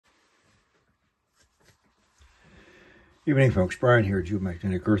Evening, folks. Brian here,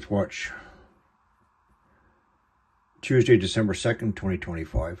 Geomagnetic Earth Watch. Tuesday, December 2nd,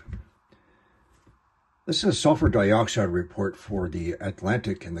 2025. This is a sulfur dioxide report for the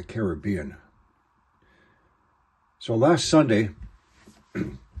Atlantic and the Caribbean. So last Sunday,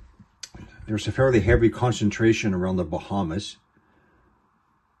 there's a fairly heavy concentration around the Bahamas.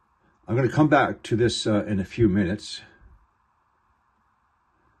 I'm going to come back to this in a few minutes.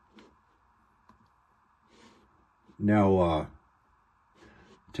 Now,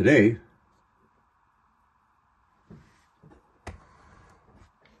 today,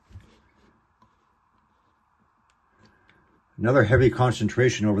 another heavy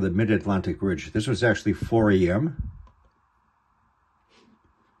concentration over the mid-Atlantic ridge. This was actually 4 a.m.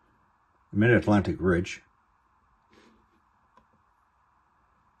 Mid-Atlantic ridge.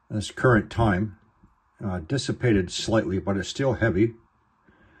 This current time dissipated slightly, but it's still heavy.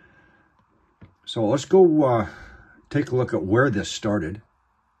 So let's go take a look at where this started.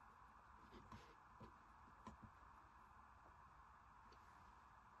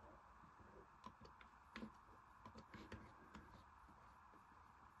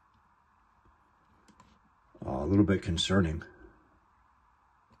 A little bit concerning.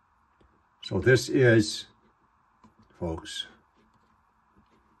 So this is, folks,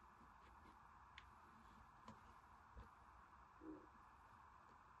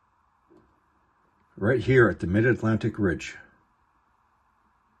 right here at the mid-Atlantic ridge.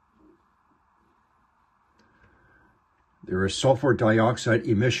 There is sulfur dioxide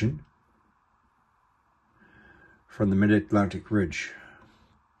emission from the mid-Atlantic ridge.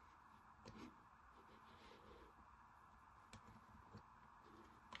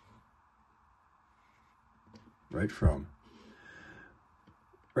 Right from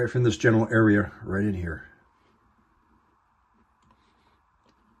this general area right in here.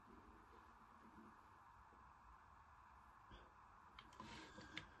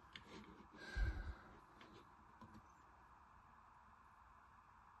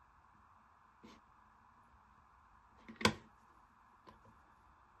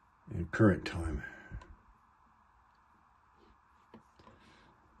 In current time.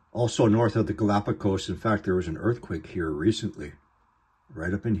 Also north of the Galapagos, in fact, there was an earthquake here recently,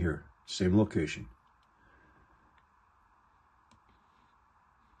 right up in here, same location.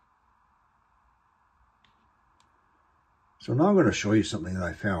 So now I'm going to show you something that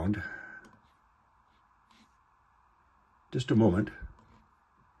I found. Just a moment.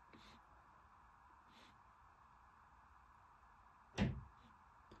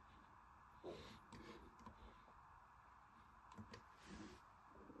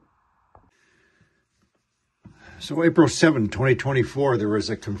 So April 7, 2024, there was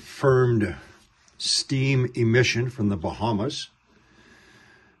a confirmed steam emission from the Bahamas.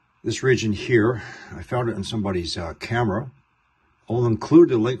 This region here, I found it on somebody's camera. I'll include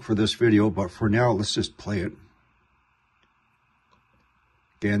the link for this video, but for now, let's just play it.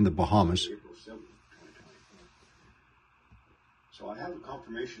 Again, the Bahamas. April 7, 2024. So I have a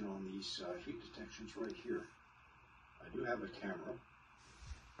confirmation on these heat detections right here. I do have a camera.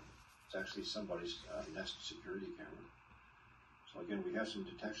 It's actually somebody's Nest security camera. So again, we have some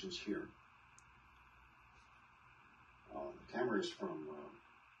detections here. The camera is from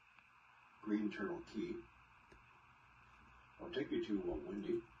Green Turtle Key. I'll take you to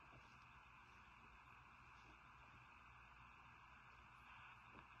Windy.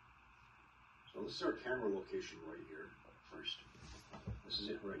 So this is our camera location right here first. This is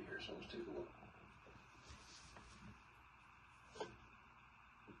it right here, so let's take a look.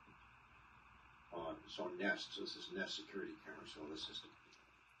 So Nest, so this is Nest security camera, so this is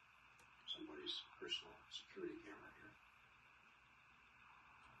somebody's personal security camera here.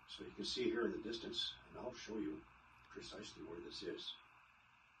 So you can see here in the distance, and I'll show you precisely where this is.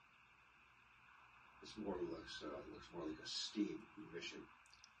 This more looks more like a steam emission.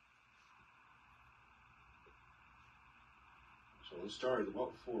 So it started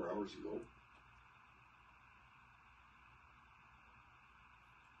about 4 hours ago.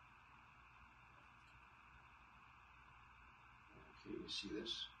 Okay, you see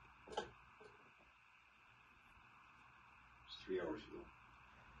this? It's 3 hours ago.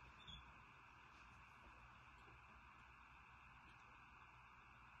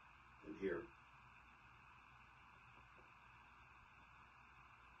 And here.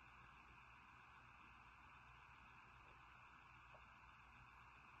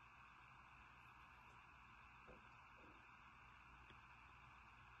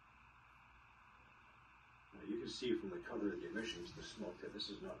 You can see from the color of the emissions, the smoke, that this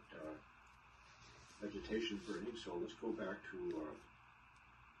is not vegetation burning. So let's go back to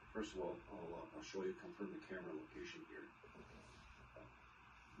First of all, I'll show you, confirm the camera location here.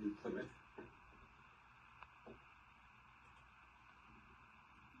 New Plymouth.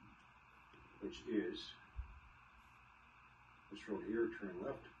 Which is this road here, turn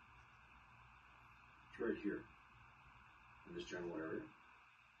left. It's right here in this general area.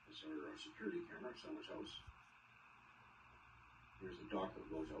 This is our security camera, Summer's house. Here's the dock that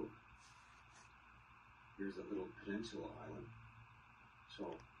goes out. Here's the little peninsula island. So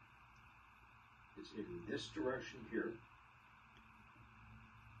it's in this direction here.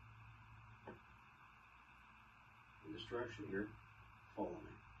 In this direction here, follow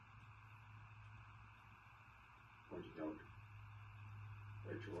me. Pointing out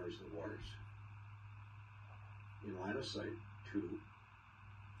right towards the waters. In line of sight to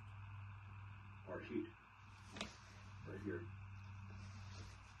our heat, right here.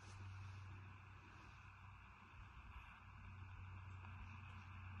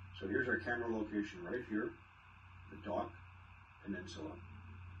 So here's our camera location right here, the dock, peninsula,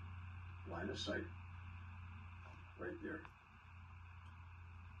 line of sight, right there.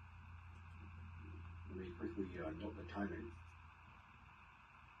 Let me quickly note the timing.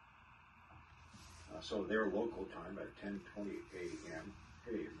 So their local time at 10:20 a.m.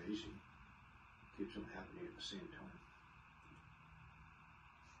 Hey, amazing. Keeps them happening at the same time.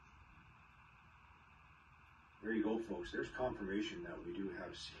 There you go, folks. There's confirmation that we do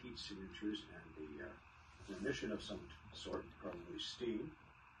have heat signatures and the emission of some sort, probably steam,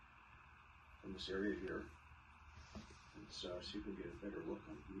 from this area here. Let's see if we can get a better look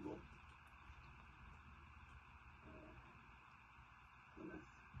on Google.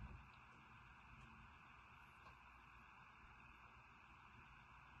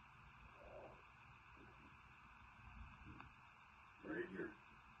 Right here.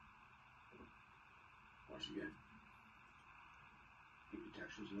 Once again, heat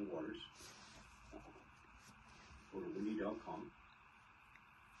detections in the waters. Go to windy.com.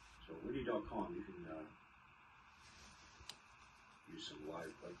 So windy.com, you can use some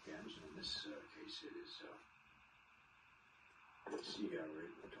live webcams, and in this case it is, you can see right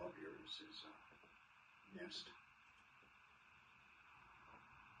at the top here, it says Nest.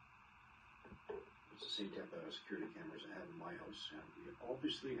 It's the same type of security cameras I have in my house, and we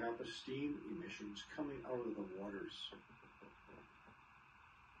obviously have the steam emissions coming out of the waters.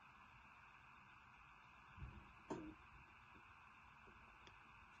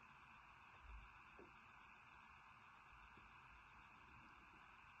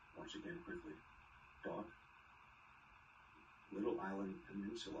 Once again, quickly, dock, little island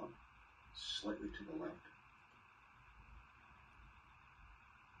peninsula, slightly to the left.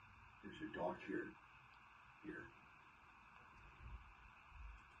 There's your dock here. Here.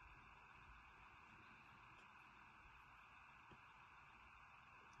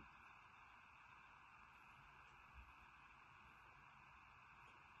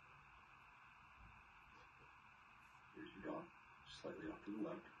 Here's your dock, slightly off to the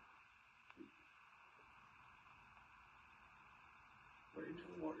left. Right into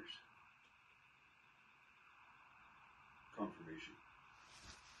the waters. Confirmation.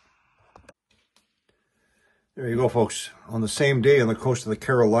 There you go, folks. On the same day on the coast of the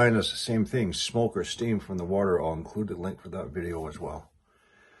Carolinas, the same thing, smoke or steam from the water. I'll include a link for that video as well.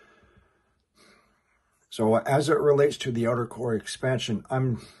 So as it relates to the outer core expansion,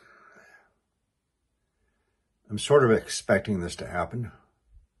 I'm sort of expecting this to happen.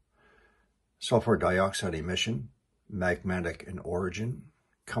 Sulfur dioxide emission, magmatic in origin,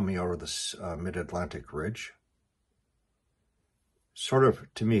 coming out of the mid-Atlantic ridge. Sort of,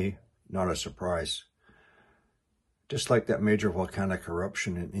 to me, not a surprise. Just like that major volcanic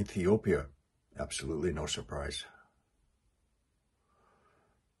eruption in Ethiopia, absolutely no surprise.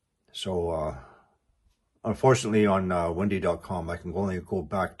 So, unfortunately, on windy.com, I can only go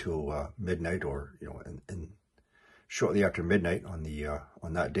back to midnight, or and shortly after midnight on the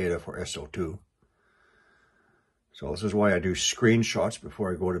on that data for SO2. So this is why I do screenshots before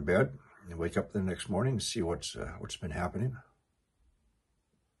I go to bed and wake up the next morning to see what's been happening.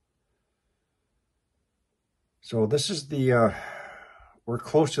 So this is the, we're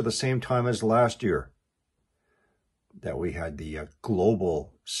close to the same time as last year that we had the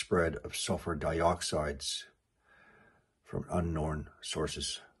global spread of sulfur dioxides from unknown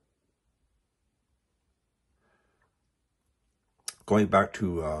sources. Going back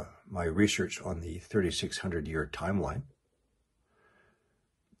to my research on the 3,600-year timeline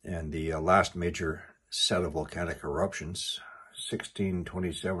and the last major set of volcanic eruptions,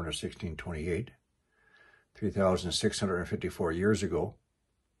 1627 or 1628, 3,654 years ago,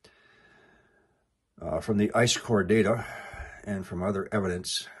 from the ice core data and from other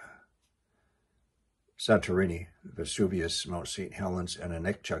evidence Santorini, Vesuvius, Mount St. Helens, and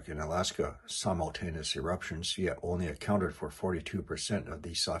Inukchuk in Alaska simultaneous eruptions, yet only accounted for 42% of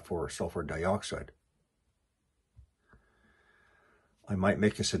the sulfur dioxide. I might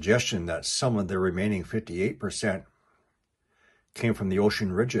make a suggestion that some of the remaining 58% came from the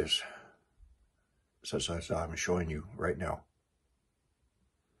ocean ridges, such as I'm showing you right now.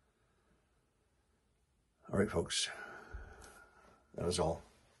 All right, folks, that is all.